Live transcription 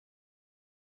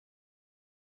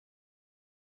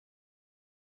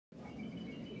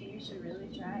You should really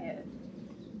try it.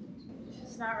 It's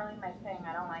just not really my thing.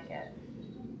 I don't like it.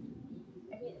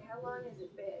 I mean, how long has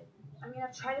it been? I mean,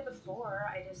 I've tried it before.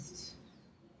 Just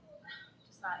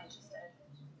not interested.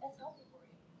 That's healthy for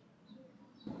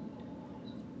you.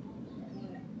 I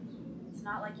mean, it's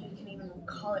not like you can even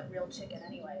call it real chicken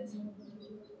anyways.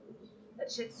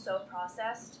 That shit's so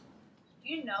processed.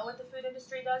 Do you know what the food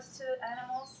industry does to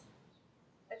animals?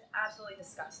 It's absolutely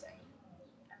disgusting.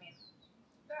 I mean,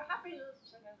 They're happy little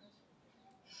chickens.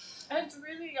 And it's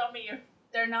really yummy.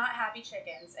 they're not happy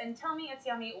chickens. And tell me it's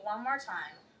yummy one more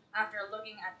time after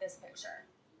looking at this picture.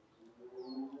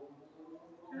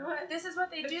 What? This is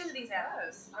what they do to these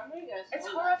animals. I'm gonna go. It's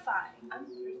horrifying. I'm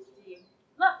thirsty.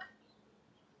 Look.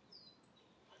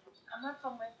 I'm gonna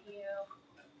come with you.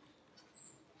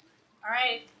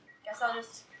 Alright, guess I'll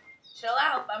just chill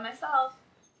out by myself.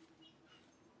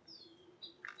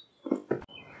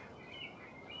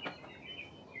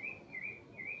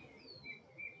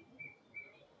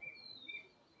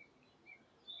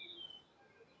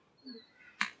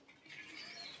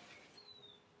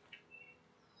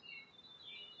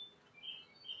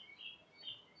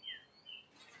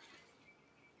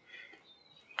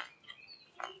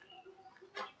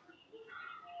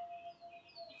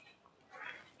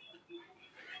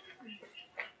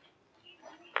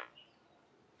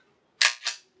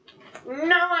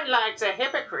 No one likes a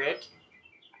hypocrite.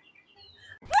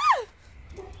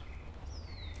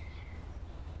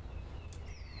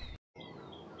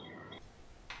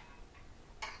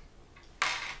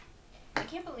 I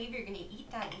can't believe you're gonna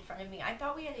eat that in front of me. I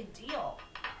thought we had a deal.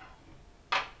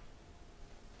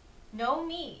 No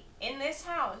meat in this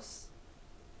house.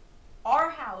 Our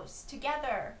house,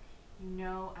 together. You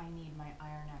know I need my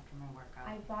iron after my workout.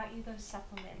 I bought you those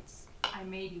supplements. I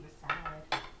made you a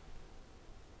salad.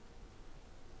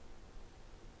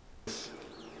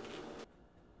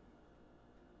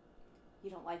 You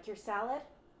don't like your salad?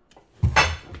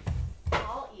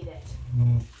 I'll eat it.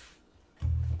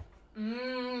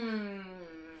 Mmm.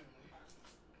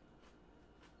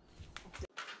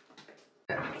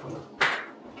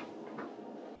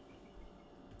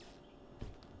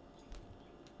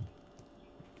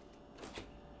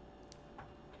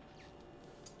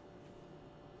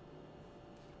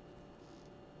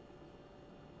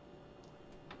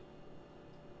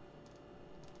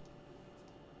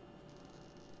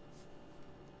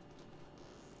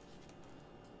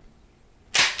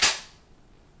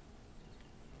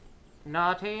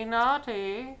 Naughty,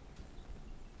 naughty.